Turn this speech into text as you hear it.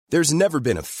There's never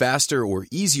been a faster or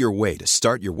easier way to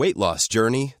start your weight loss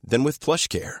journey than with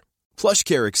PlushCare.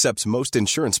 PlushCare accepts most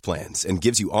insurance plans and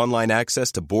gives you online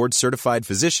access to board-certified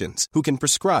physicians who can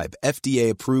prescribe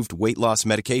FDA-approved weight loss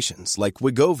medications like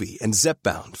Wegovy and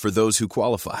Zepbound for those who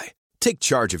qualify. Take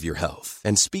charge of your health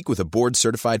and speak with a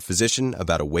board-certified physician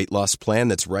about a weight loss plan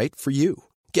that's right for you.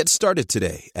 Get started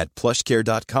today at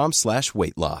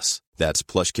plushcare.com/weight loss. That's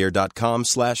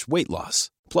plushcare.com/weight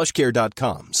loss.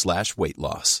 plushcare.com/weight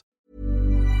loss.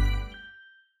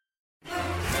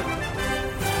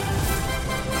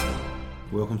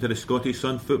 Welcome to the Scottish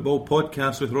Sun Football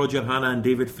Podcast with Roger Hanna and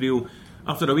David Friel.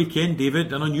 After a weekend,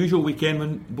 David, an unusual weekend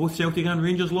when both Celtic and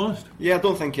Rangers lost. Yeah, I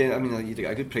don't think, you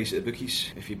get a good price at the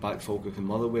bookies if you back Falkirk and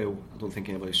Motherwell. I don't think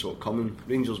anybody saw it coming.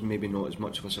 Rangers maybe not as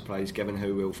much of a surprise given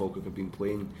how well Falkirk have been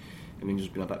playing. And Rangers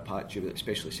have been a bit patchy, but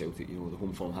especially Celtic, the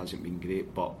home form hasn't been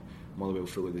great, but Motherwell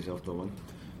fully deserved their win.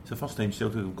 It's the first time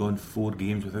Celtic have gone 4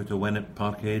 games without a win at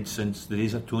Parkhead since the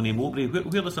days of Tony Mowbray.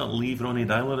 Where does that leave Ronnie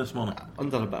Dyler this morning?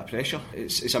 Under a bit of pressure.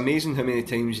 It's amazing how many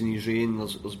times in his reign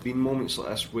there's been moments like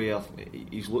this where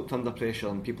he's looked under pressure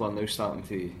and people are now starting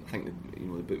to think that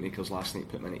the bookmakers last night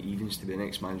put him in at evens to be the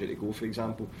next manager to go, for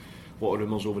example. A lot of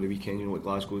rumours over the weekend, what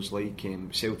Glasgow's like.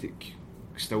 Celtic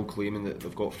still claiming that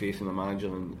they've got faith in the manager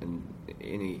and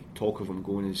any talk of him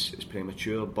going is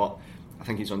premature, but I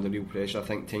think he's under real pressure. I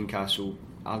think Tynecastle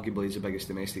arguably is the biggest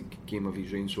domestic game of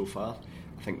his reign so far.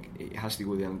 I think he has to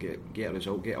go there and get a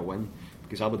result, get a win,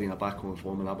 because Aberdeen are back on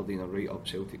form and Aberdeen are right up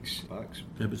Celtic's backs.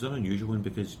 Yeah, but it's an unusual one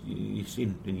because you've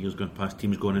seen in years gone past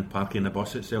teams going and parking the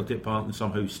bus at Celtic Park and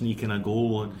somehow sneaking a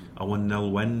goal and a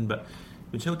 1-0 win, but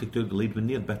when Celtic took the lead, when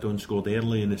Neil Bitton scored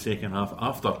early in the second half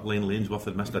after Len Lainsworth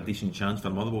had missed a decent chance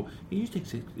for Motherwell, you used to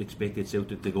expected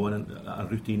Celtic to go in a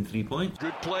routine 3 points.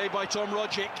 Good play by Tom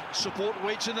Rogic. Support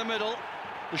waits in the middle.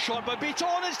 The shot by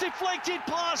Bitton is deflected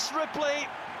past Ripley.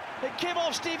 It came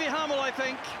off Stevie Hamill, I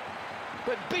think,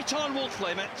 but Bitton will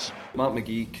flame it. Mark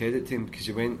McGee, credit to him, because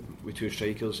he went with 2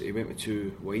 strikers, he went with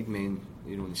 2 wide men,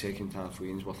 in the second half with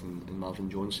Ainsworth and Marvin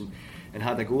Johnson, and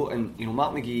had a go. And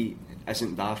Mark McGee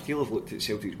isn't daft. He'll have looked at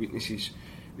Celtic's weaknesses.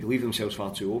 They leave themselves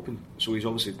far too open, so he's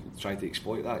obviously tried to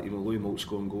exploit that. Louis Moult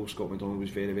scoring goals, Scott McDonald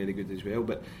was very, very good as well,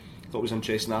 but I thought it was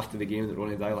interesting after the game that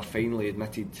Ronnie Dyler finally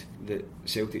admitted that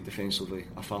Celtic defensively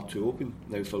are far too open.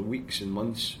 Now, for weeks and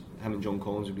months, him and John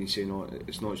Collins have been saying,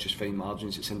 it's not just fine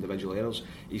margins, it's individual errors.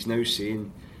 He's now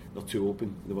saying they're too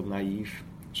open, they were naive.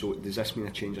 So does this mean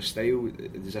a change of style?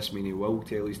 Does this mean he will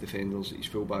tell his defenders, his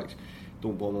fullbacks,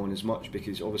 don't bomb on as much?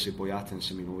 Because obviously Boyata and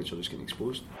Simunovic are just getting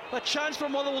exposed. A chance for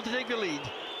Motherwell to take the lead.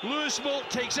 Lewis Moult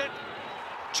takes it.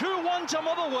 2-1 to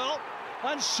Motherwell.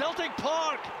 And Celtic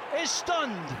Park is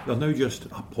stunned. They're now just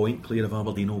a point clear of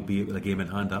Aberdeen, albeit with a game in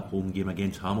hand, that home game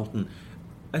against Hamilton.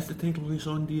 Is the title race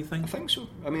on, do you think? I think so.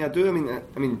 I do.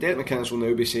 Derek McInnes will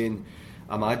now be saying,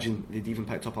 imagine they'd even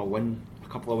picked up a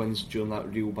couple of wins during that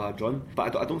real bad run.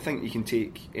 But I don't think you can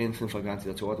take anything for granted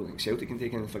at all. I don't think Celtic can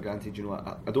take anything for granted.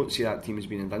 I don't see that team as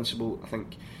being invincible. I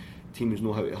think teams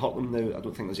know how to hurt them now. I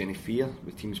don't think there's any fear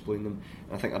with teams playing them,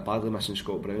 and I think they're badly missing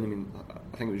Scott Brown.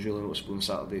 I think it was really noticeable on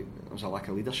Saturday. There was a lack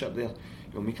of leadership there.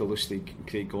 Mika Lustig,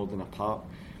 Craig Gordon apart,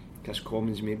 Chris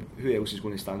Commons, maybe who else is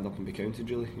going to stand up and be counted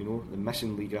really? They're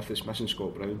missing Lee Griffiths, missing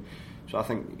Scott Brown. So I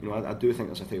think I do think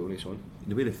there's a title race on.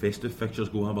 The way the festive fixtures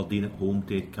go, Aberdeen at home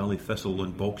to Cally Thistle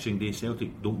on Boxing Day.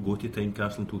 Celtic don't go to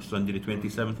Tynecastle until Sunday the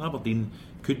 27th. Aberdeen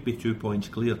could be 2 points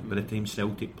clear by the time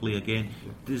Celtic play again.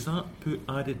 Does that put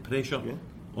added pressure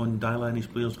on Dyla and his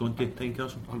players going to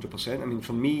Tynecastle? 100%.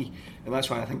 For me, and that's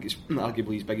why I think it's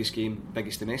arguably his biggest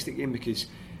domestic game, because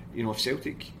if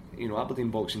Celtic, Aberdeen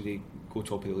Boxing Day go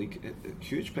top of the league,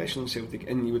 huge pressure on Celtic,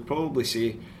 and you would probably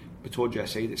say, Pataudry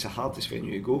aside, it's the hardest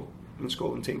venue to go in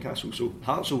Scotland, Tynecastle, so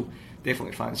Hearts will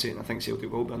definitely fancy it, and I think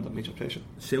Celtic will be under major pressure.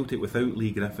 Celtic without Lee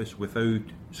Griffiths, without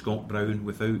Scott Brown,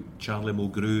 without Charlie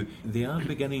Mulgrew, they are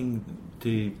beginning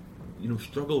to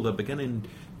struggle. They're beginning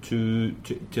to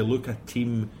look a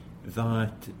team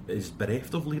that is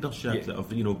bereft of leadership, that of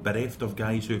bereft of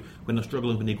guys who, when they're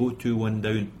struggling, when they go 2-1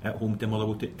 down at home to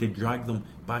Motherwell, to drag them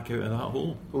back out of that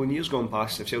hole. Well, in years gone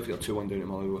past, if Celtic are 2-1 down at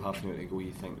Motherwell, half an hour to go,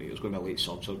 you think there's going to be a late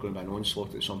subs, there's going to be an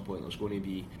onslaught at some point, there's going to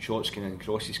be shots coming in,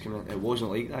 crosses coming in. It wasn't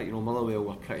like that. Motherwell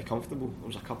were pretty comfortable. There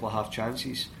was a couple of half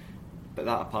chances, but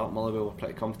that apart, Motherwell were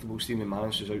pretty comfortable. Stephen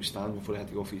McManus was outstanding before he had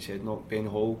to go for his head knock. Ben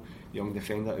Hall, the young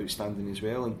defender, outstanding as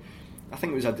well. And I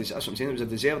think that's what I'm saying, it was a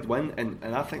deserved win, and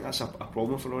I think that's a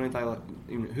problem for Ronnie Dyler.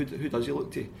 Who does he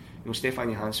look to? Stefan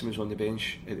Johansson was on the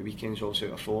bench at the weekend, he's also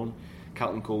out of form.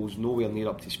 Carlton Cole's nowhere near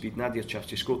up to speed. Nadir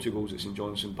Chifty scored 2 goals at St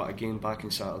Johnstone, but again back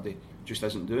on Saturday just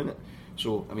isn't doing it.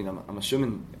 So, I mean, I'm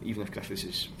assuming even if Griffiths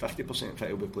is 50% fit,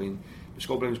 he'll be playing. But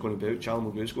Scott Brown's going to be out, Charlie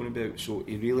Mulgrew's going to be out, so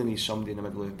he really needs somebody in the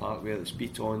middle of the park, whether it's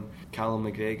Beaton, Callum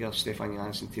McGregor, Stefan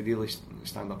Janssen, to really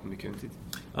stand up and be counted.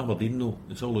 Aberdeen, though,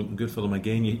 it's all looking good for them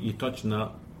again. You touched on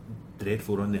that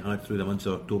dreadful run they had through the months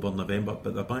of October and November,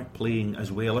 but they're back playing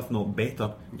as well, if not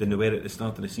better, than they were at the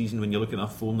start of the season when you look at that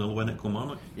 4-0 win at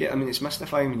Kilmarnock. Yeah, I mean, it's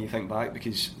mystifying when you think back,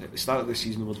 because at the start of the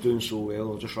season they were doing so well,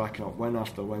 they were just racking up win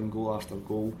after win, goal after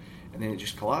goal, and then it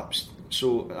just collapsed.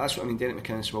 So that's what I mean. Derek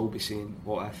McInnes will be saying,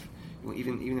 what if, you know,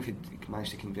 even if he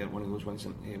managed to convert one of those wins,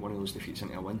 one of those defeats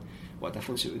into a win, what a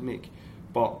difference it would make.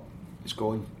 But it's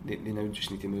gone. They now just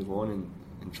need to move on,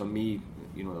 and for me,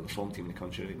 you know, they're the form team in the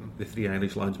country right now. The three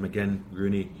Irish lads, McGinn,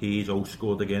 Rooney, Hayes, all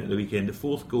scored again at the weekend. The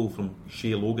fourth goal from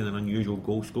Shea Logan, an unusual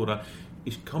goal scorer.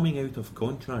 He's coming out of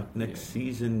contract next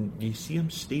season. Do you see him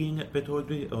staying at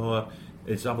Pittodrie, or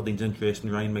is Aberdeen's interest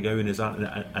in Ryan McGowan, is that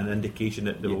an indication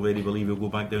that they already believe he'll go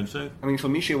back down south? I mean, for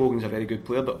me, Shea Logan's a very good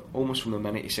player, but almost from the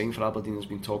minute he signed for Aberdeen, there's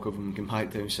been talk of him going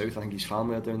back down south. I think his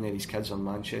family are down there, his kids are in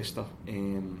Manchester.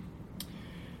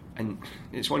 And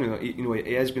it's one of the, you know,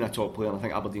 he has been a top player, and I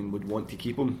think Aberdeen would want to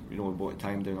keep him, you know, about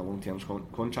time down a long-term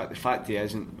contract. The fact he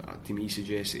isn't, to me,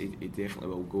 suggests that he definitely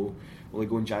will go. Will he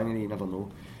go in January? You never know.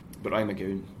 But Ryan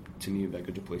McGowan, to me, would be a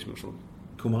good replacement for him.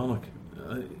 Kilmarnock,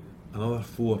 another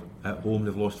 4 at home.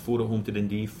 They've lost 4 at home to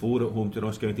Dundee, 4 at home to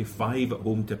Ross County, 5 at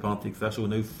home to Partick Thistle,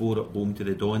 now 4 at home to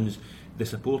the Dons. The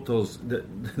supporters,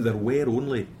 there were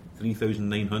only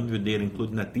 3,900 there,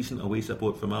 including a decent away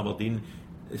support from Aberdeen.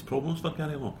 Is problems for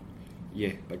Gary Locke?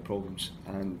 Yeah, big problems,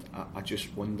 and I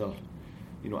just wonder,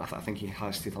 you know, I think he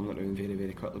has to turn it around very,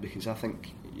 very quickly, because I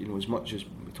think, you know, as much as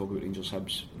we talk about Rangers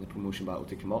Hibs and the promotion battle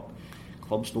to come up,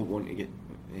 clubs don't want to get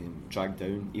dragged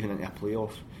down, even into a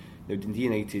playoff. Now, Dundee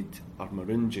United are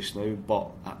marooned just now,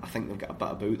 but I think they've got a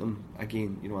bit about them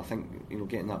again. You know, I think, you know,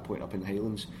 getting that point up in the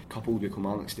Highlands, coupled with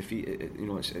Kilmarnock's defeat, you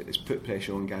know, it's put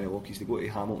pressure on Gary Locke. They go to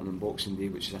Hamilton on Boxing Day,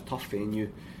 which is a tough venue,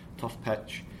 tough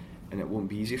pitch, and it won't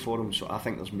be easy for him. So I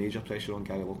think there's major pressure on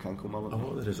Gary Locke and Kilmarnock. A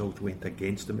lot of the results went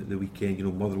against him at the weekend. You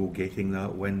know, Motherwell getting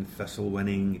that win, Thistle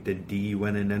winning, Dundee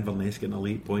winning, Inverness getting a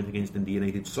late point against Dundee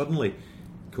United. Suddenly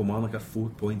Kilmarnock are 4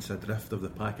 points adrift of the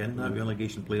pack in that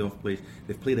relegation playoff place.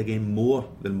 They've played a game more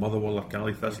than Motherwell or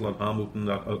Cally Thistle or Hamilton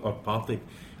or Partick.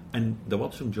 And the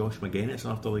words from Josh McGuinness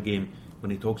after the game,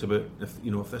 when he talks about,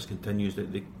 if this continues,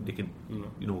 that they could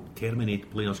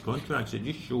terminate players' contracts. It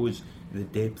just shows the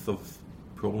depth of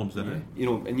problems there. You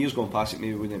know, in years gone past, it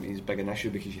maybe wouldn't be as big an issue,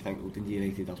 because you think, well, Dundee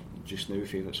United are just now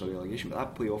favourites of relegation, but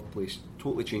that playoff place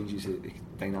totally changes the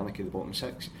dynamic of the bottom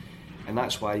 6, and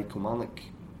that's why Kilmarnock,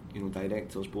 you know,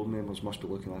 directors, board members must be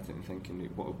looking at it and thinking,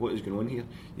 what is going on here?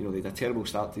 You know, they had a terrible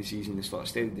start to the season, they sort of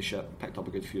steadied the ship, picked up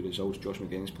a good few results, Josh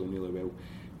McGuinness playing really well,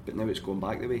 but now it's going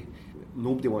back the way.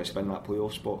 Nobody wants to be in that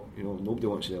playoff spot, you know, nobody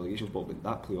wants the relegation spot, but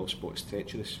that playoff spot is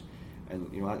treacherous,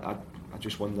 and you know, I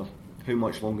just wonder how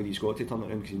much longer he's got to turn it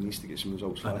around, because he needs to get some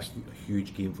results fast. A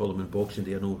huge game for them in Boxing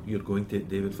Day. I know you're going to,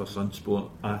 David, for Sunsport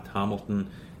at Hamilton.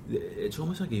 It's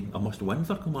almost a must-win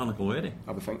for Kilmarnock already.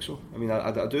 I would think so. I mean,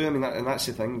 I do. I mean, and that's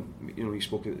the thing. You know, you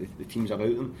spoke about the teams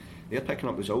about them. They're picking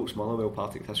up results. Motherwell,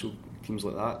 Partick Thistle, teams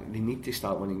like that. They need to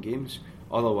start winning games.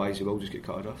 Otherwise, they will just get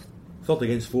cut adrift. Third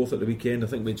against fourth at the weekend. I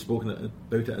think we'd spoken about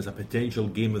it as a potential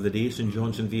game of the day, St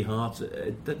Johnstone v Hearts.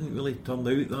 It didn't really turn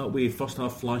out that way. First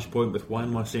half flashpoint with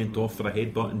Wanwa sent off for a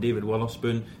headbutt and David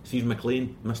Witherspoon. Steve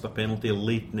McLean missed a penalty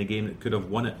late in the game that could have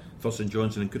won it for St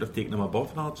Johnstone and could have taken them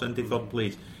above Hearts into third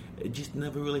place. It just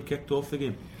never really kicked off the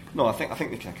game. No, I think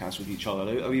they kind of cancelled each other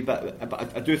out a wee bit,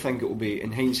 but I do think it will be,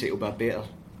 in hindsight, it will be a better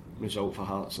result for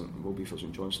Hearts than it will be for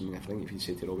St Johnstone. I mean, I think if you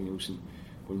say to Robbie Nielsen,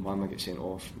 when Wanwa gets sent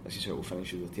off, this is how it will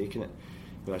finish if they're taking it.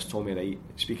 Whereas Tommy Wright,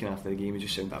 speaking after the game, he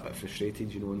just sounded a bit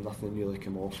frustrated, you know, and nothing really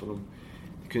came off for him.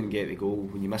 He couldn't get the goal.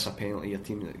 When you miss a penalty, you're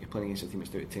playing against a team that's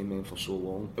down to 10 men for so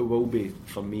long. It will be,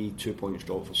 for me, 2 points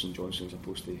drop for St Johnstone as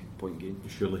opposed to point gain.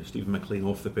 Surely Stephen McLean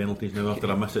off the penalties now after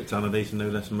a miss at Tannadice and now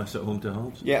this miss at home to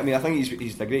Hearts. Yeah, I mean, I think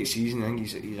he's had a great season. I think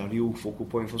he's a real focal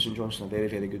point for St Johnstone, a very,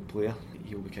 very good player.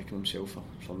 He'll be kicking himself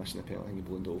for missing the penalty. I think he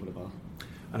ballooned over the bar.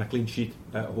 And a clean sheet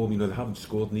at home. You know, they haven't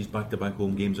scored in these back-to-back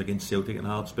home games against Celtic and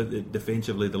Hearts, but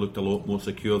defensively they looked a lot more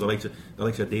secure. The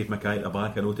likes of Dave Mackay at the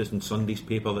back. I noticed in Sunday's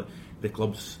paper that the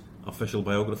club's official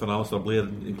biographer Alistair Blair,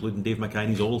 including Dave Mackay,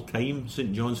 his all-time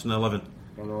St Johnstone 11.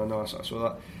 I know, I saw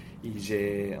that. He's,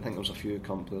 I think there was a few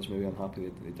current players maybe unhappy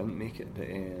that they didn't make it, but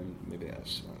maybe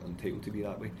it's entitled to be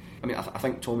that way. I mean, I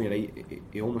think Tommy Wright,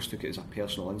 he almost took it as a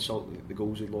personal insult, the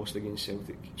goals he'd lost against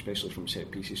Celtic, especially from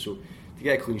set pieces. So to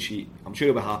get a clean sheet, I'm sure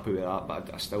he'll be happy with that,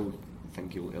 but I still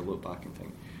think he'll look back and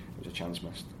think was a chance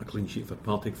missed. A clean sheet for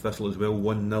Partick Thistle as well,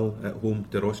 1-0 at home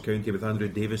to Ross County with Andrew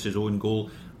Davis's own goal.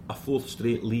 A fourth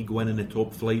straight league win in the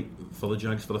top flight for the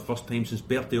Jags for the first time since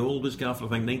Bertie Hall was gaffer, I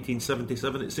think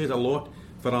 1977. It says a lot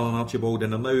for Alan Archibald,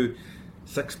 and they're now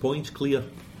 6 points clear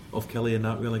of Killie in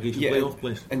that relegation playoff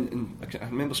place. And I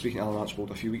remember speaking to Alan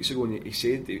Archibald a few weeks ago, and he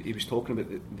said he was talking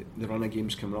about the run of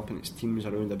games coming up, and it's teams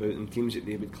around about them, teams that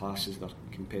they would class as their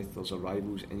competitors or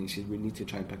rivals, and he said we need to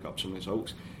try and pick up some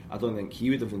results. I don't think he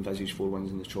would have envisaged 4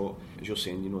 wins in the trot. As you're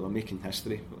saying, they're making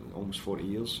history, almost 40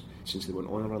 years since they went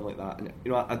on a run like that, and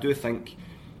I do think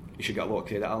you should get a lot of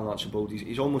credit. Alan Archibald,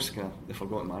 he's almost kind of the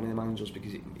forgotten man of the managers,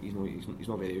 because he's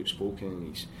not very outspoken,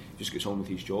 and he just gets on with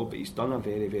his job, but he's done a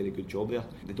very, very good job there.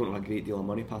 They don't have a great deal of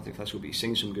money, Partick Thistle, but he's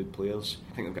signed some good players.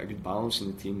 I think they've got a good balance in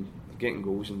the team, getting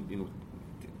goals, and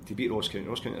to beat Ross County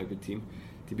are a good team.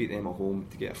 To beat them at home,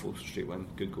 to get a 4th straight win,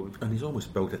 good going. And he's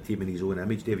almost built a team in his own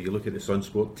image, David. You look at the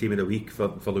Sunsport team of the week for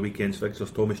the weekend's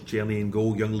fixtures: Thomas Cherny in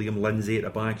goal, young Liam Lindsay at the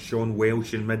back, Sean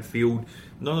Welsh in midfield.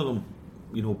 None of them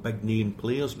big name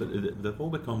players, but they've all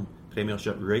become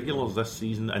Premiership regulars this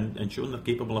season and shown they're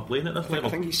capable of playing at this level. I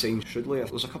think he's signed Shoodley.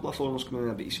 There's a couple of foreigners coming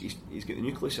in, but he's got the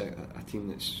nucleus, a team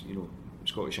that's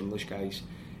Scottish English guys,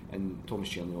 and Thomas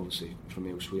Cherny obviously from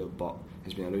elsewhere, but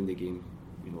has been around the game,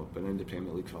 been around the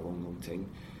Premier League for a long, long time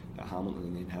at Hamilton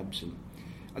and then Hibs, and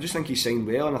I just think he's signed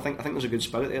well, and I think there's a good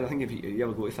spirit there. I think if you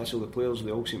ever go to Thistle, the players,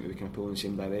 they all seem to be kind of pulling in the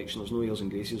same direction. There's no airs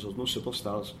and graces, there's no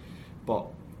superstars, but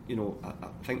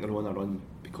I think they're on a run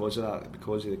because of that,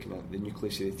 because of the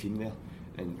nucleus of the team there.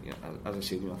 And as I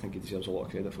said, I think he deserves a lot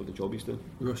of credit for the job he's doing.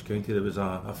 Ross County, there was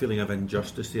a feeling of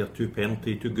injustice there. Two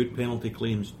good penalty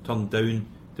claims turned down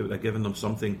that would have given them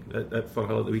something at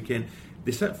Firhill at the weekend.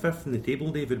 They sit 5th in the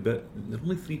table, David, but they're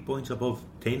only 3 points above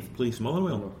 10th place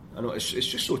Motherwell. I know. It's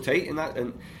just so tight, and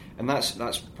that's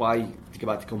why, to go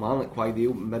back to Kilmarnock, why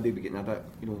they'll maybe be getting a bit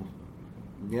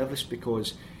nervous,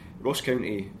 because Ross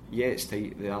County, it's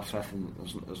tight, they are 5th and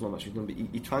there's not much we've done, but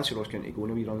you fancy Ross County to go on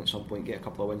a wee run at some point, get a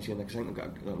couple of wins here, because I think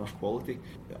they've got enough quality.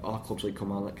 Other clubs like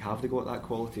Kilmarnock, have they got that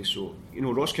quality? So,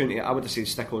 Ross County, I would have said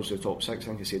stick on to the top 6. I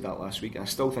think I said that last week, and I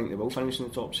still think they will finish in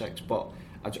the top 6, but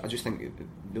I just think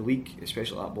the league,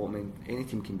 especially at that bottom end, any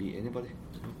team can beat anybody.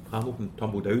 Hamilton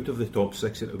tumbled out of the top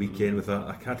 6 at the weekend with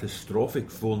a catastrophic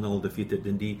 4-0 defeat at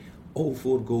Dundee, all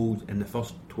 4 goals in the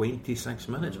first 26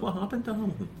 minutes. What happened to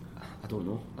Hamilton? I don't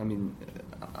know. I mean,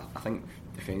 I think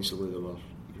defensively they were,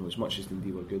 as much as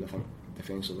Dundee were good, I think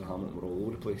defensively Hamilton were all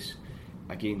over the place.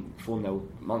 Again, 4-0,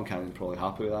 Martin Cannon probably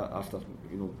happy with that after,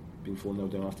 being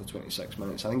 4-0 down after 26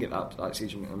 minutes. I think at that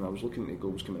stage, and I was looking at the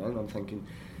goals coming in, I'm thinking,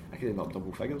 I could end up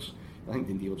double figures. I think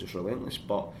Dundee were just relentless,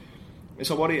 but it's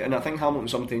a worry, and I think Hamilton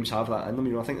sometimes have that in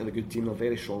them. I think they're a good team, they're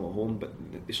very strong at home, but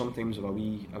they sometimes have a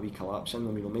wee collapse in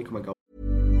them. Michael McGill.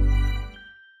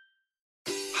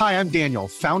 Hi, I'm Daniel,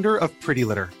 founder of Pretty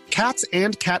Litter. Cats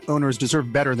and cat owners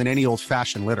deserve better than any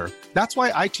old-fashioned litter. That's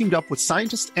why I teamed up with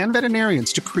scientists and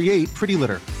veterinarians to create Pretty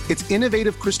Litter. Its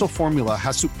innovative crystal formula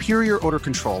has superior odor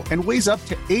control and weighs up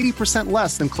to 80%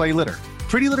 less than clay litter.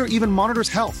 Pretty Litter even monitors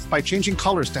health by changing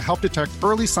colors to help detect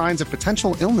early signs of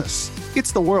potential illness.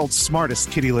 It's the world's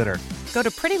smartest kitty litter. Go to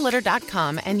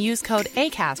prettylitter.com and use code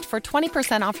ACAST for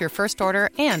 20% off your first order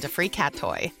and a free cat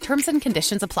toy. Terms and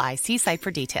conditions apply. See site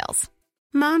for details.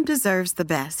 Mom deserves the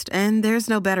best, and there's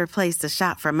no better place to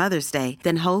shop for Mother's Day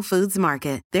than Whole Foods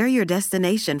Market. They're your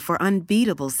destination for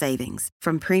unbeatable savings,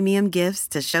 from premium gifts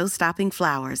to show-stopping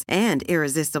flowers and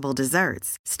irresistible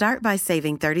desserts. Start by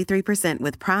saving 33%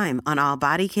 with Prime on all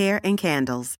body care and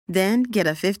candles. Then get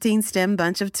a 15-stem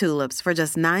bunch of tulips for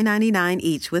just $9.99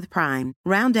 each with Prime.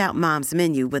 Round out Mom's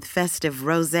menu with festive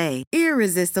rosé,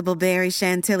 irresistible berry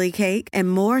chantilly cake,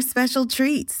 and more special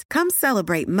treats. Come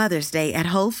celebrate Mother's Day at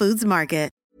Whole Foods Market.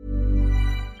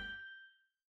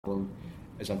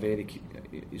 He's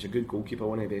a good goalkeeper,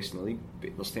 one of the best in the league, but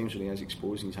there's times when he is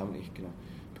exposed and he's having to kind of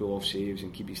pull off saves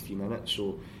and keep his team in it.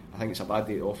 So I think it's a bad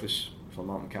day at the office for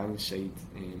Martin Cannon's side,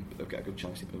 but they've got a good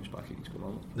chance to bounce back against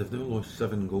Kilmarnock. They've now lost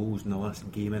 7 goals in the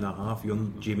last game and a half.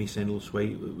 Young Jamie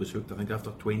Sendles-White was hooked, I think, after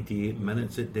 28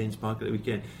 minutes at Dens Park at the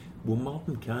weekend. Will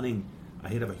Martin Canning,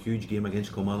 ahead of a huge game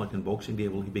against Kilmarnock on Boxing Day,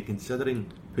 will he be considering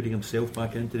putting himself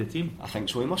back into the team? I think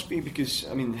so, he must be, because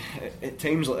at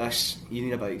times like this you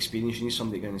need a bit of experience, you need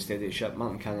somebody going to steady the ship.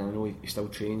 Martin Cannon, I know he still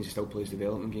trains, he still plays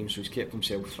development games, so he's kept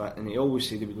himself fit, and he always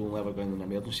said he would only ever go in an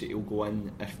emergency, he'll go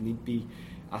in if need be.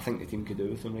 I think the team could do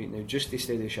with him right now, just to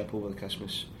steady the ship over the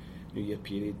Christmas New Year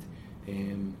period.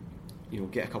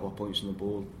 Get a couple of points on the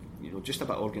board, just a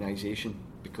bit of organisation,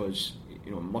 because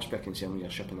it must be a concern when you're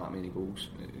shipping that many goals,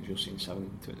 as you're saying,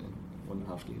 7 to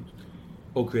 1.5 games.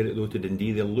 All credit though to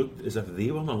Dundee. They looked as if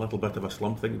they were in a little bit of a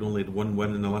slump. I think they'd only had one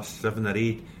win in the last 7 or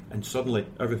 8, and suddenly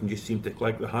everything just seemed to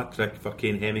click. The hat-trick for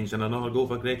Kane Hemmings and another goal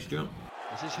for Greg Stewart.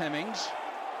 This is Hemmings.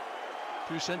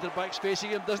 2 centre-backs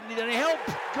facing him, doesn't need any help.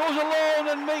 Goes alone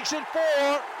and makes it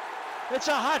 4. It's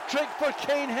a hat-trick for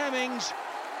Kane Hemmings.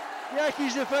 The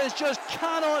Accies defence just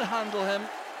cannot handle him.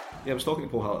 Yeah, I was talking to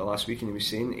Paul Hartley last week, and he was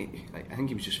saying, I think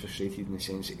he was just frustrated in the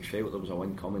sense that he felt there was a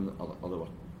win coming, or they were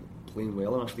playing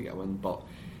well enough to get a win, but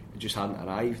it just hadn't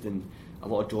arrived. And a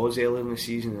lot of draws earlier in the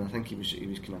season, and I think he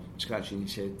was kind of scratching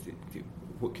his head,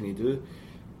 what can he do?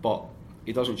 But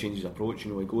he doesn't change his approach, he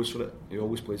goes for it. He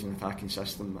always plays an attacking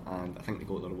system, and I think they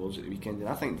got their rewards at the weekend. And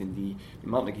I think Dundee,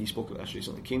 Mark McGee spoke about this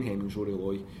recently, Kane Hemmings, Rory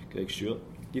Loy, Greg Stewart,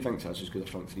 he thinks that's as good a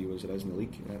front three as there is in the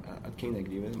league. I'd kind of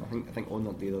agree with him. I think on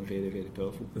that day they're very, very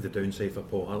powerful. The downside for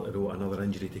Paul Hartley, though, another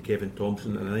injury to Kevin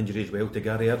Thompson and an injury as well to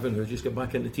Gary Irvine, who's just got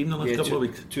back in the team the last couple of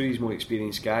weeks. Two of his more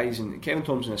experienced guys, and Kevin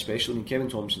Thompson especially. I mean, Kevin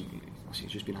Thompson,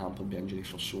 he's just been hampered by injury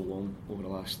for so long over the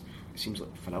last, it seems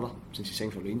like forever, since he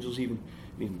signed for Rangers even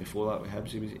before that with Hibs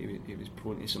he was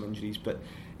prone to some injuries, but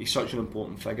he's such an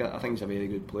important figure. I think he's a very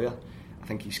good player. I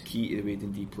think he's key to the way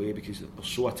Dundee play because they're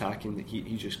so attacking that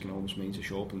he just can almost minds the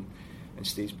shop and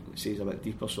stays a bit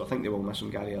deeper. So I think they will miss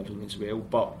him, Gary Irvine as well.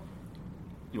 But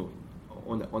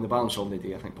on the balance of the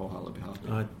day, I think Paul Hartley will be happy.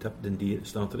 I tipped Dundee at the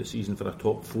start of the season for a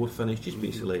top 4 finish, just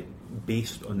basically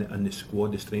based on the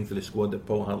squad, the strength of the squad that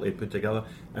Paul Hartley put together.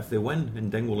 If they win in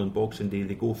Dingwall on Boxing Day,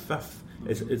 they go 5th.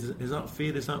 Is that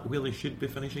fair? Is that where they should be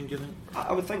finishing, do you think?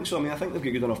 I would think so. I mean, I think they've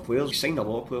got good enough players. He's signed a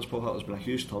lot of players. Paul Hartley's been a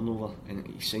huge turnover, and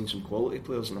he's signed some quality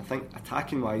players. And I think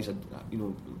attacking wise,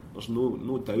 there's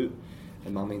no doubt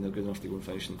in my mind they're good enough to go and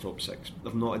finish in the top 6.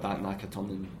 They've not had that knack of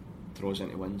turning draws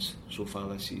into wins so far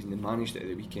this season. They managed it at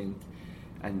the weekend,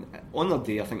 and on their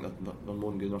day I think they're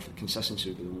more than good enough. Consistency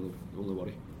would be the only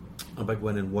worry. A big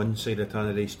win in one side of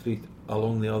Tanneray Street,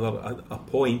 along the other a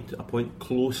point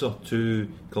closer to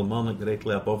Kilmarnock,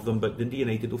 directly above them, but Dundee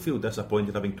United will feel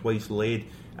disappointed having twice led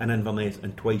in Inverness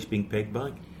and twice being pegged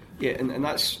back. Yeah, and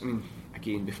that's, I mean,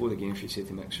 again, before the game if you say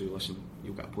to Mixu, listen,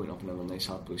 you'll get a point up in Inverness,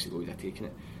 hard place to go, you'd have taken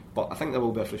it. But I think there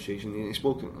will be a frustration. He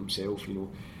spoke himself,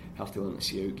 have to learn to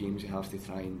see out games, you have to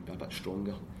try and be a bit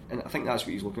stronger, and I think that's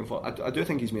what he's looking for. I do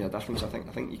think he's made a difference. I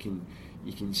think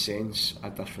you can sense a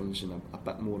difference and a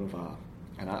bit more of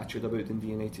an attitude about Dundee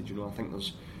United. I think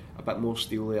there's a bit more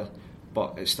steel there,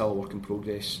 but it's still a work in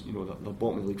progress. They're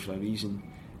bottom of the league for a reason,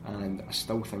 and I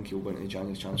still think he'll go into the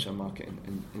January transfer market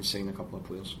and sign a couple of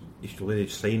players. He's already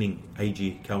signing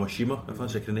Eiji Kawashima, if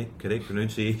that's the correct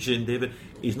pronunciation, David.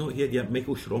 He's not here yet.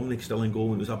 Michael Shromnick's still in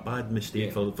goal. It was a bad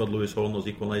mistake for Lewis Horner's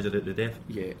equaliser at the death.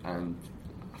 Yeah, and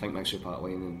I think Mixu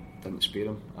Pat-Line didn't spare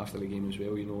him after the game as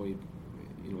well. There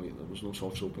was no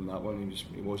soft soap in that one.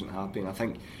 He wasn't happy, and I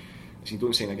think if you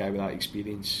don't sign a guy with that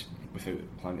experience without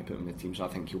planning to put him in the team, so I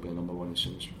think he'll be the number one as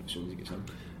soon as he gets in.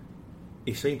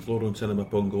 He signed Florent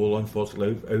Sinama-Pongola,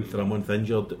 unfortunately out for a month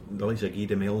injured. The likes of Guy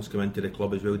Demel's come into the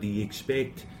club as well. Do you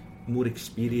expect more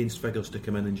experienced figures to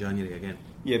come in January again?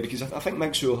 Yeah, because I think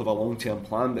Mixu will have a long-term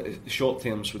plan, but the short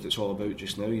term's what it's all about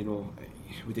just now.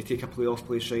 Would he take a playoff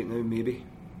place right now? Maybe.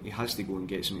 He has to go and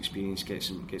get some experience, get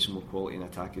some more quality in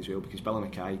attack as well, because Billy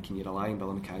Mackay, can you rely on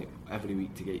Billy Mackay every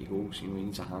week to get you goals? He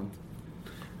needs a hand.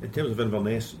 In terms of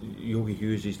Inverness, Yogi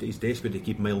Hughes is desperate to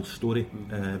keep Miles Storey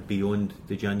beyond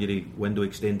the January window,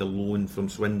 extend the loan from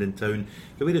Swindon Town.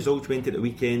 The way results went at the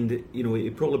weekend,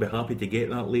 he'd probably be happy to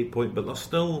get that late point, but they're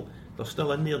still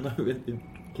in there now,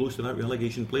 close to that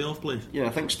relegation playoff place. Yeah, I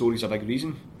think Storey's a big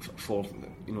reason for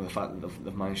the fact that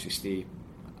they've managed to stay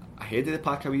ahead of the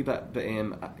pack a wee bit. But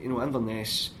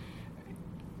Inverness,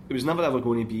 it was never ever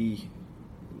going to be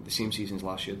the same season as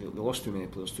last year. They lost too many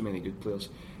players, too many good players.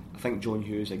 I think John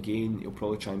Hughes, again, he'll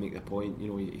probably try and make the point. He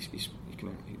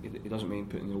doesn't mind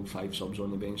putting the old 5 subs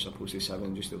on the bench as opposed to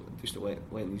 7, just to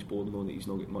letting his board know that he's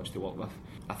not got much to work with.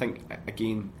 I think,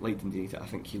 again, like Dundee, I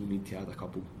think he'll need to add a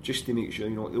couple just to make sure.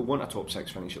 They'll want a top 6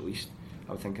 finish at least,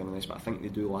 I would think, on this, but I think they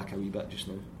do lack a wee bit just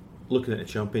now. Looking at the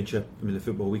Championship, the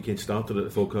football weekend started at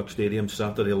the Falkirk Stadium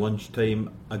Saturday lunchtime.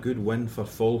 A good win for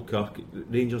Falkirk.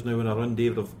 Rangers now in a run,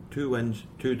 David, of 2 wins,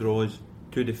 2 draws,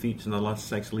 2 defeats in the last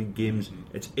 6 league games.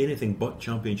 It's anything but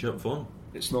Championship form.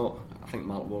 It's not. I think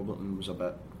Mark Warburton was a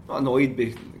bit not annoyed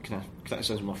by kind of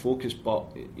criticism or focus, but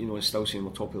it's still saying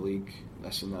we're top of the league,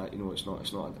 this and that. It's not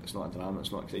a drama,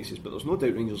 it's not a crisis. But there's no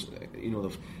doubt Rangers. I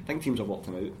think teams have worked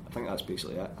them out. I think that's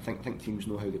basically it. I think teams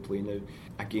know how they play now.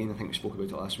 Again, I think we spoke about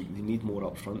it last week. They need more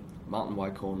up front. Martin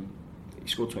Wycombe, he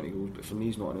scored 20 goals, but for me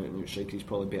he's not an out-and-out striker. He's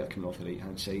probably better coming off the right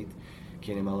hand side.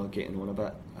 Kenny Miller getting on a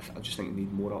bit. I just think they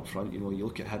need more up front. You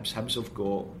look at Hibs. Hibs have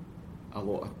got a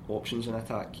lot of options in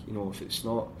attack. You know, if it's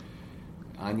not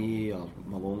Annie or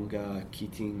Malonga,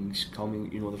 Keatings,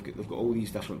 Cumming, you know, they've got all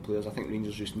these different players. I think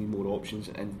Rangers just need more options.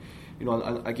 And you know,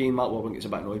 and again, Mark Warburton gets a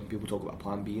bit annoyed when people talk about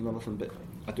Plan B and everything, but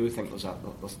I do think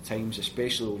there's times,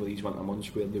 especially over these winter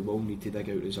months, where they will need to dig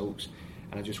out results.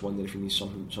 And I just wonder if he needs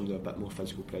somebody with a bit more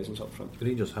physical presence up front. The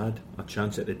Rangers had a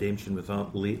chance at redemption with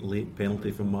that late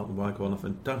penalty from Martin Waghorn, a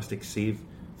fantastic save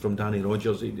from Danny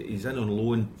Rogers. He's in on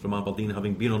loan from Aberdeen,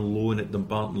 having been on loan at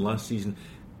Dumbarton last season.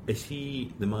 Is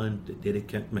he the man that Derek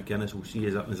McInnes will see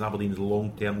as Aberdeen's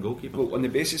long-term goalkeeper? Well, on the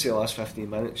basis of the last 15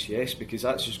 minutes, yes, because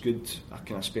that's as good a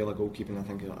kind of spell of goalkeeping I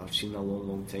think I've seen in a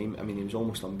long time. I mean, he was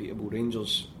almost unbeatable.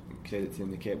 Rangers, credit to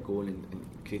them, they kept going and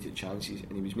created chances,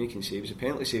 and he was making saves. The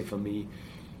penalty save for me,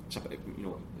 it's a bit, you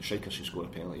know, the strikers should score a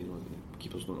penalty. You know, the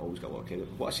keepers don't always get a lot of credit.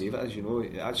 What a save it is, you know.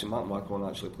 Actually, Martin Waghorn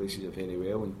actually places it very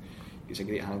well, and gets a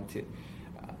great hand to it.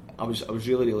 I was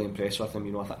really impressed with him.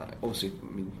 You know, obviously,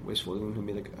 I mean, Wes Flanagan who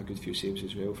made a good few saves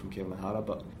as well from Kevin O'Hara,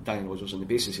 but Danny Rogers, on the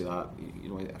basis of that, you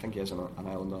know, I think he is an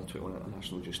Islander 21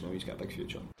 international just now. He's got a big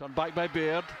future. Turned back by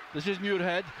Baird. This is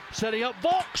Muirhead setting up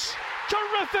Vox.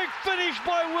 Terrific finish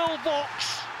by Will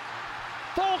Vox.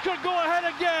 Falkirk go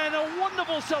ahead again. A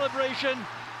wonderful celebration.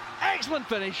 Excellent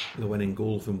finish. The winning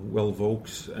goal from Will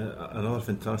Vox, another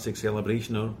fantastic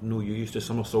celebration. I know you used to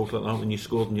somersault like that when you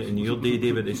scored in your day,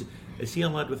 David. Is he a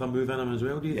lad with a move in him as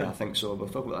well, do you think? Yeah, I think so.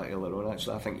 We've talked about that earlier on,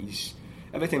 actually. I think he's...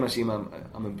 Every time I see him,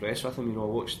 I'm impressed with him. You know, I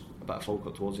watched a bit of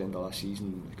Falkirk towards the end of last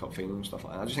season, the cup final and stuff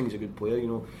like that. I just think he's a good player, you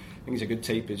know. I think he's a good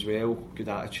type as well, good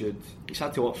attitude. He's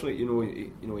had to opt for it, you know.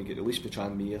 He got released by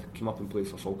Tranmere, came up and played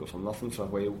for Falkirk for nothing for a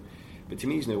while. But to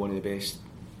me, he's now one of the best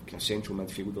kind of central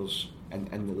midfielders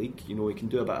in the league. You know, he can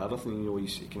do a bit of everything. You know, he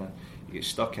gets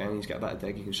stuck in, he's got a bit of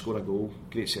dig, he can score a goal,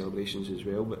 great celebrations as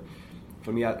well. But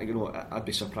for me, I'd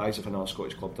be surprised if another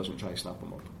Scottish club doesn't try to snap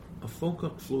him up. Have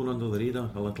Falkirk flown under the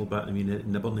radar a little bit? I mean,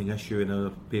 in the burning issue in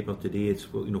our paper today, it's,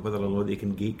 you know, whether or not they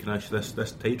can gate crash this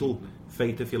title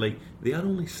fight, if you like. They are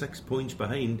only 6 points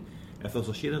behind. If there's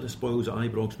a share of the spoils at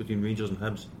Ibrox between Rangers and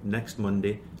Hibs next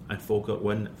Monday and Falkirk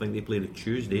win, I think they play the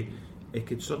Tuesday, it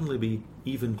could suddenly be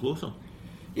even closer.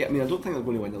 Yeah, I mean, I don't think they're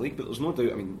going to win the league, but there's no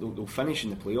doubt. I mean, they'll finish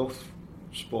in the playoff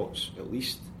spots at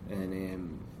least,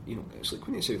 and you know, it's like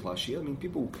Queen of the South last year. I mean,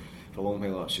 people for a long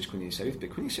while it's just Queen of the South, but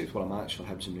Queen of the South were a match for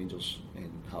Hibs and Rangers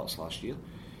and Hearts last year.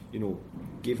 You know,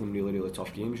 gave them really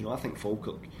tough games. You know, I think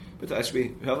Falkirk, put it this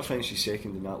way, whoever finishes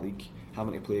second in that league,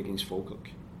 having to play against Falkirk,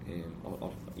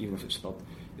 or even if it's third,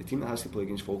 the team that has to play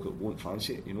against Falkirk won't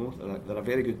fancy it. You know, they're a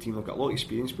very good team. They've got a lot of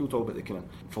experience. People talk about the kind of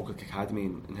Falkirk Academy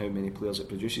and how many players it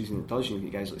produces, and it does. You know,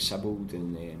 you've got guys like Sibbald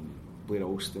and Blair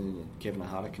Alston and Kevin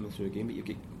O'Hara coming through a game, but you've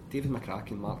got David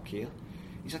McCracken, Mark Kerr.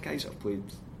 These are guys that have played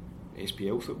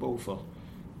SPL football for,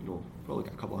 you know, probably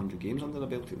got a couple of hundred games under their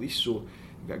belt at least. So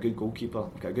we've got a good goalkeeper,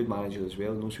 we've got a good manager as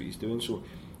well, knows what he's doing. So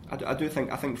I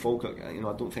think Falkirk, you know,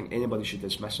 I don't think anybody should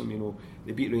dismiss them. You know,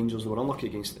 they beat Rangers, they were unlucky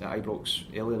against Ibrox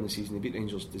earlier in the season. They beat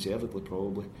Rangers deservedly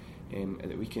probably at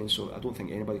the weekend, so I don't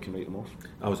think anybody can write them off.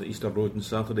 I was at Easter Road on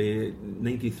Saturday,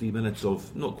 93 minutes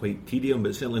of not quite tedium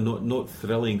but certainly not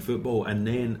thrilling football, and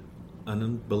then an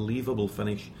unbelievable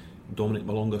finish. Dominic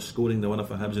Malonga scoring the winner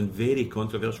for Hibs in very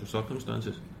controversial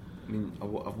circumstances. I mean,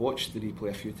 I've watched the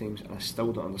replay a few times and I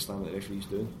still don't understand what the referee's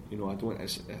doing. You know, I don't.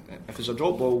 If it's a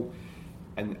drop ball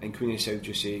and Queen of the South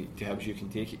just say to Hibs you can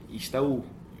take it, you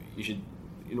should,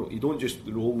 you know, you don't just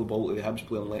roll the ball to the Hibs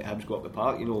player and let Hibs go up the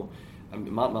park. You know,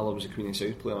 and Mark Miller was a Queen of the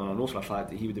South player, and I know for a fact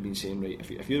that he would have been saying, right,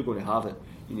 if you're going to have it,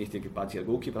 you need to take it back to your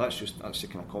goalkeeper. That's the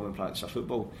kind of common practice of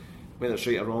football. Whether it's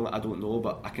right or wrong, I don't know,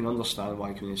 but I can understand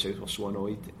why Queen of the South were so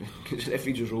annoyed, because if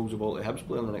he just rolls the ball to Hibs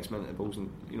player in the next minute, the ball's, and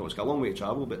you know, it's got a long way to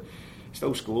travel, but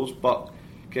still scores. But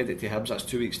credit to Hibs, that's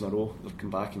 2 weeks in a row they've come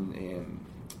back and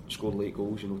scored late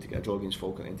goals, you know, to get a draw against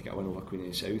Falkirk and to get a win over Queen of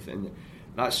the South, and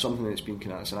that's something that's been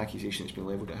kind of, it's an accusation that's been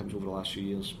levelled at Hibs over the last few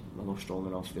years. They're not strong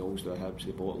enough, they always do Hibs,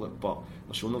 they bottle it, but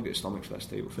they're showing they've got a stomach for this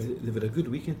title. They've had a good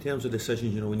week in terms of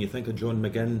decisions. You know, when you think of John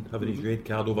McGinn having his red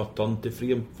card overturned to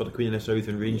free him for the Queen of the South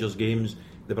and Rangers games,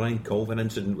 the Brian Colvin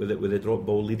incident with the drop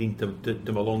ball leading to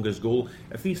Malonga's goal.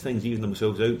 If these things even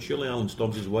themselves out, surely Alan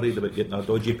Stubbs is worried about getting a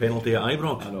dodgy penalty at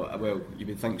Ibrox. I know, well, you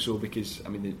would think so, because I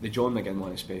mean the John McGinn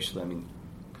one especially, I mean,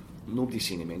 nobody's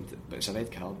saying he meant it, but it's a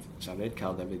red card. It's a red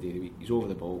card every day of the week. He's over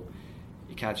the ball,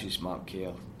 he catches Mark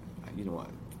Kerr. You know,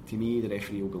 to me the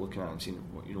referee will be looking at it and saying,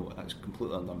 you know, that's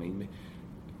completely undermined me.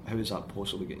 How is that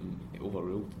possibly getting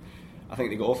overruled? I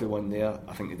think they got off with one there.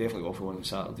 I think they definitely got off with one on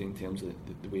Saturday in terms of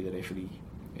the way the referee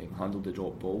handled the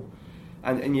drop ball.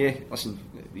 And yeah, listen,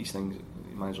 these things,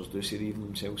 managers do say they even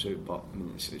themselves out, but I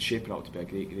mean, it's shaping up to be a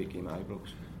great game at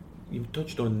Ibrox. You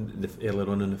touched on earlier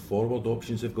on in the forward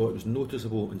options they've got. It was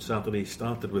noticeable on Saturday.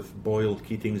 Started with Boyle,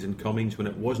 Keatings and Cummings. When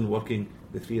it wasn't working,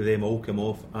 the three of them all came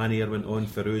off. Annier went on,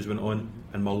 Ferrouz went on,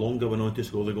 and Malonga went on to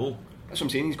score the goal. That's what I'm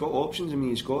saying, he's got options. I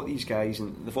mean, he's got these guys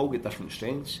and they've all got different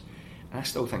strengths. And I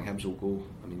still think Hibs will go.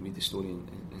 I mean, we made the story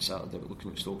in Saturday about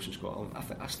looking at Stokes and Scotland.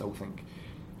 I still think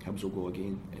Hibs will go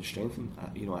again and strengthen.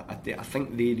 I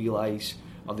think they realise,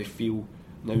 or they feel,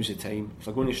 now's the time. If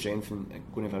they're going to strengthen,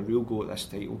 going to have a real go at this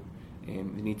title, they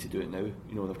need to do it now.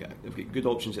 You know, they've got good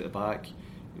options at the back.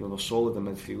 You know, they're solid in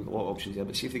midfield, a lot of options there.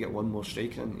 But see if they get one more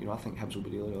striker in, you know, I think Hibs will be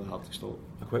really, really hard to stop.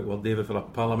 A quick word, David, for a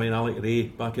Parliament. Alec Ray,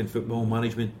 back in football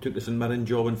management, took the St Mirren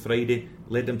job on Friday,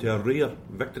 led them to a rare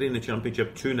victory in the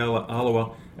Championship, 2-0 at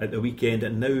Alloa at the weekend,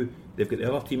 and now they've got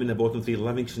the other team in the bottom three,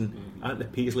 Livingston, at the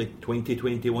Paisley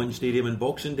 2021 Stadium on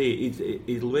Boxing Day.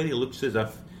 He already looks as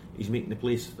if he's making the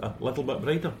place a little bit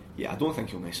brighter. Yeah, I don't think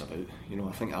he'll mess about. You know,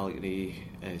 I think Alec Ray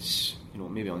is, you know,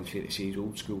 maybe unfair to say he's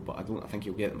old school, but I think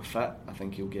he'll get them fit. I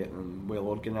think he'll get them well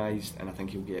organised, and I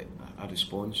think he'll get a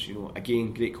response. You know,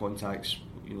 again, great contacts.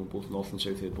 You know, both north and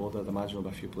south of the border. I'd imagine there'll be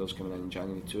a few players coming in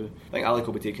January too. I think Alec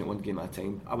will be taking it one game at a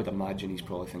time. I would imagine he's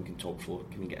probably thinking top four.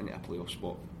 Can he get into a playoff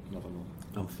spot? You never know.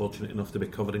 I'm fortunate enough to be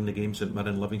covering the game St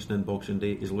Mirren Livingston on Boxing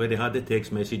Day. He's already had the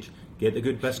text message. Get the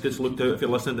good biscuits looked out if you're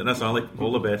listening to this, Alec.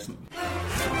 All the best.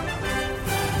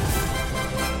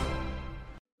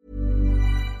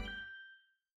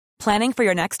 Planning for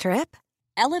your next trip?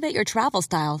 Elevate your travel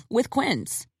style with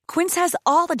Quince. Quince has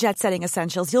all the jet-setting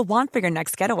essentials you'll want for your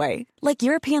next getaway, like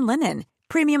European linen,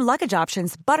 premium luggage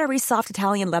options, buttery soft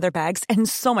Italian leather bags, and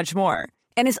so much more.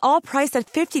 And is all priced at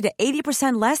 50 to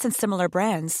 80% less than similar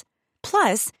brands.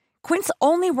 Plus, Quince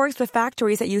only works with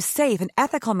factories that use safe and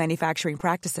ethical manufacturing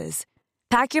practices.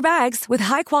 Pack your bags with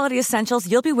high-quality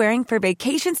essentials you'll be wearing for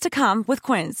vacations to come with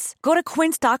Quince. Go to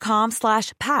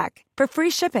quince.com/pack for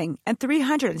free shipping and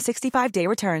 365-day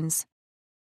returns.